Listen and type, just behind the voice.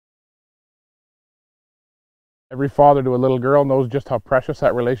Every father to a little girl knows just how precious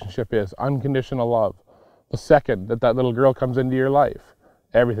that relationship is, unconditional love. The second that that little girl comes into your life,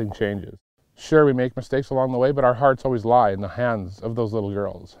 everything changes. Sure, we make mistakes along the way, but our hearts always lie in the hands of those little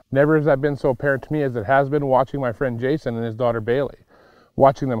girls. Never has that been so apparent to me as it has been watching my friend Jason and his daughter Bailey,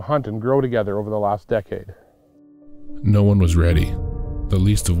 watching them hunt and grow together over the last decade. No one was ready, the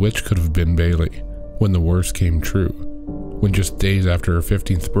least of which could have been Bailey, when the worst came true. When just days after her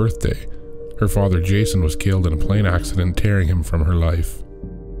 15th birthday, her father Jason was killed in a plane accident, tearing him from her life.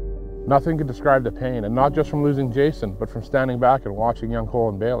 Nothing could describe the pain, and not just from losing Jason, but from standing back and watching young Cole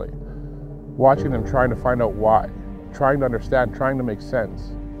and Bailey. Watching them trying to find out why, trying to understand, trying to make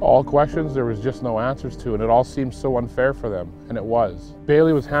sense. All questions there was just no answers to, and it all seemed so unfair for them, and it was.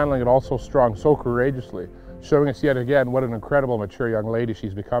 Bailey was handling it all so strong, so courageously, showing us yet again what an incredible, mature young lady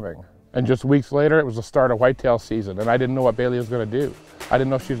she's becoming. And just weeks later, it was the start of whitetail season, and I didn't know what Bailey was going to do. I didn't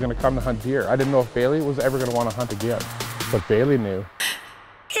know if she was going to come to hunt deer. I didn't know if Bailey was ever going to want to hunt again. But Bailey knew.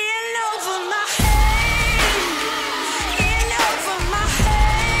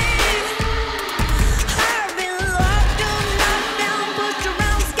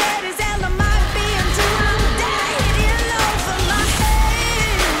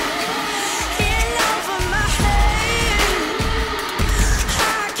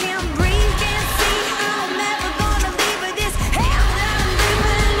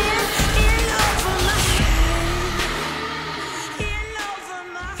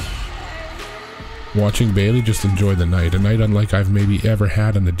 Watching Bailey just enjoy the night, a night unlike I've maybe ever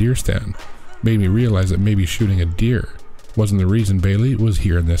had in the deer stand, made me realize that maybe shooting a deer wasn't the reason Bailey was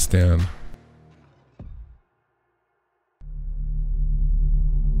here in this stand.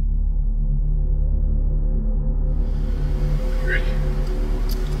 Ready?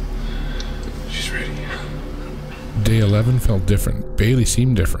 She's ready. Day 11 felt different. Bailey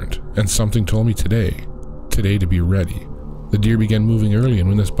seemed different, and something told me today to be ready. The deer began moving early, and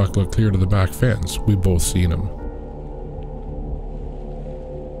when this buck looked clear to the back fence, we both seen him.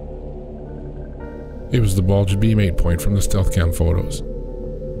 It was the bulged beam 8 point from the stealth cam photos.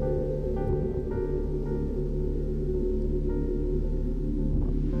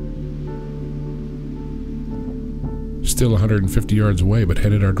 Still 150 yards away, but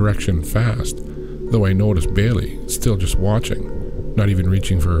headed our direction fast, though I noticed Bailey still just watching, not even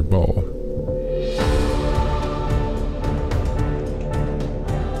reaching for her bow.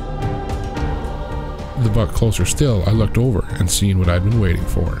 The buck closer still, I looked over and seen what I'd been waiting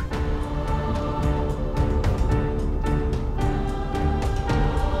for.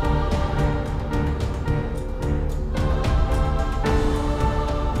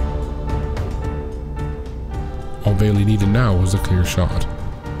 All Bailey needed now was a clear shot.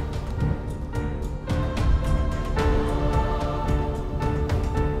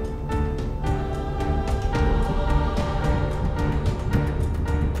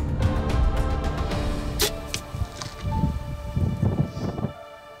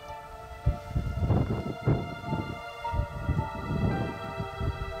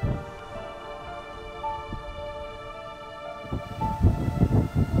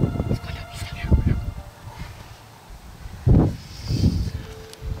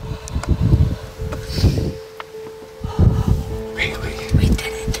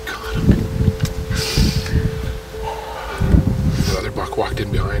 Walked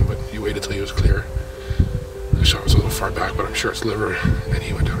in behind, but you waited till he was clear. The shot was a little far back, but I'm sure it's liver, and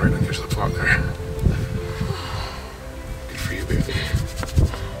he went down right on the edge of the plot there. Good for you, baby.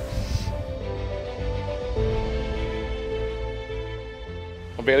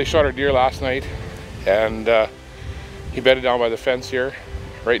 Well, Bailey shot her deer last night, and he bedded down by the fence here,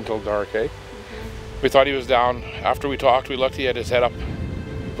 right until dark, eh? We thought he was down. After we talked, we looked, he had his head up.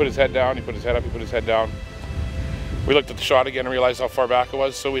 He put his head down, he put his head up, he put his head down. We looked at the shot again and realized how far back it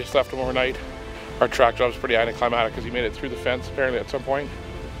was, so we just left him overnight. Our track job was pretty anticlimactic because he made it through the fence apparently at some point,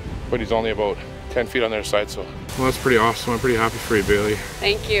 but he's only about 10 feet on their side, so. Well, that's pretty awesome. I'm pretty happy for you, Bailey.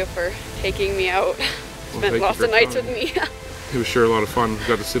 Thank you for taking me out. Spent lots of nights with me. It was sure a lot of fun. We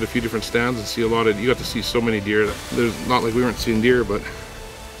got to sit a few different stands and see you got to see so many deer. There's not like we weren't seeing deer, but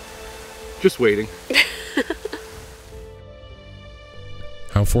just waiting.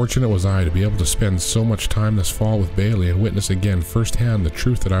 How fortunate was I to be able to spend so much time this fall with Bailey and witness again firsthand the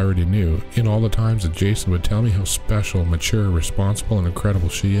truth that I already knew in all the times that Jason would tell me how special, mature, responsible, and incredible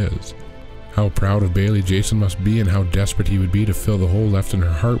she is. How proud of Bailey Jason must be, and how desperate he would be to fill the hole left in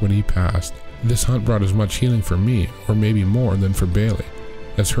her heart when he passed. This hunt brought as much healing for me, or maybe more, than for Bailey,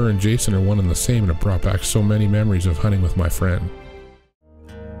 as her and Jason are one and the same, and it brought back so many memories of hunting with my friend.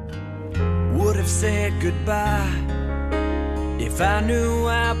 Would have said goodbye if I knew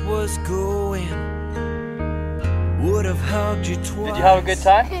I was going. would have hugged you twice. Did you have a good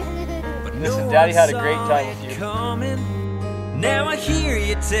time? Listen, Daddy had a great time with you. Now I hear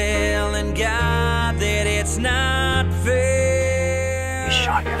you telling God that it's not fair. You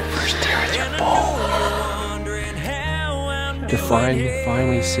shot your first deer with your bow. To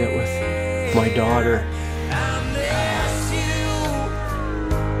finally sit with my daughter.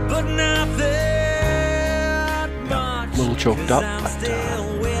 A little choked up, but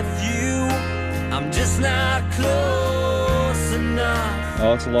I'm just not close enough.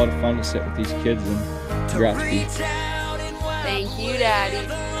 Oh, it's a lot of fun to sit with these kids and congrats, Pete. Thank you, Daddy.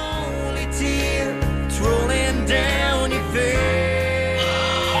 That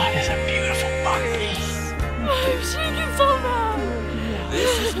is a beautiful buck. I'm shaking so bad.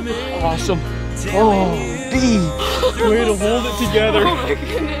 Awesome. Oh, D. Way to hold it together. Oh my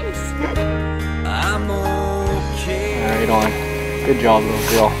goodness. I'm okay. Right on. Good job, little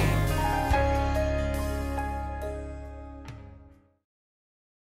girl.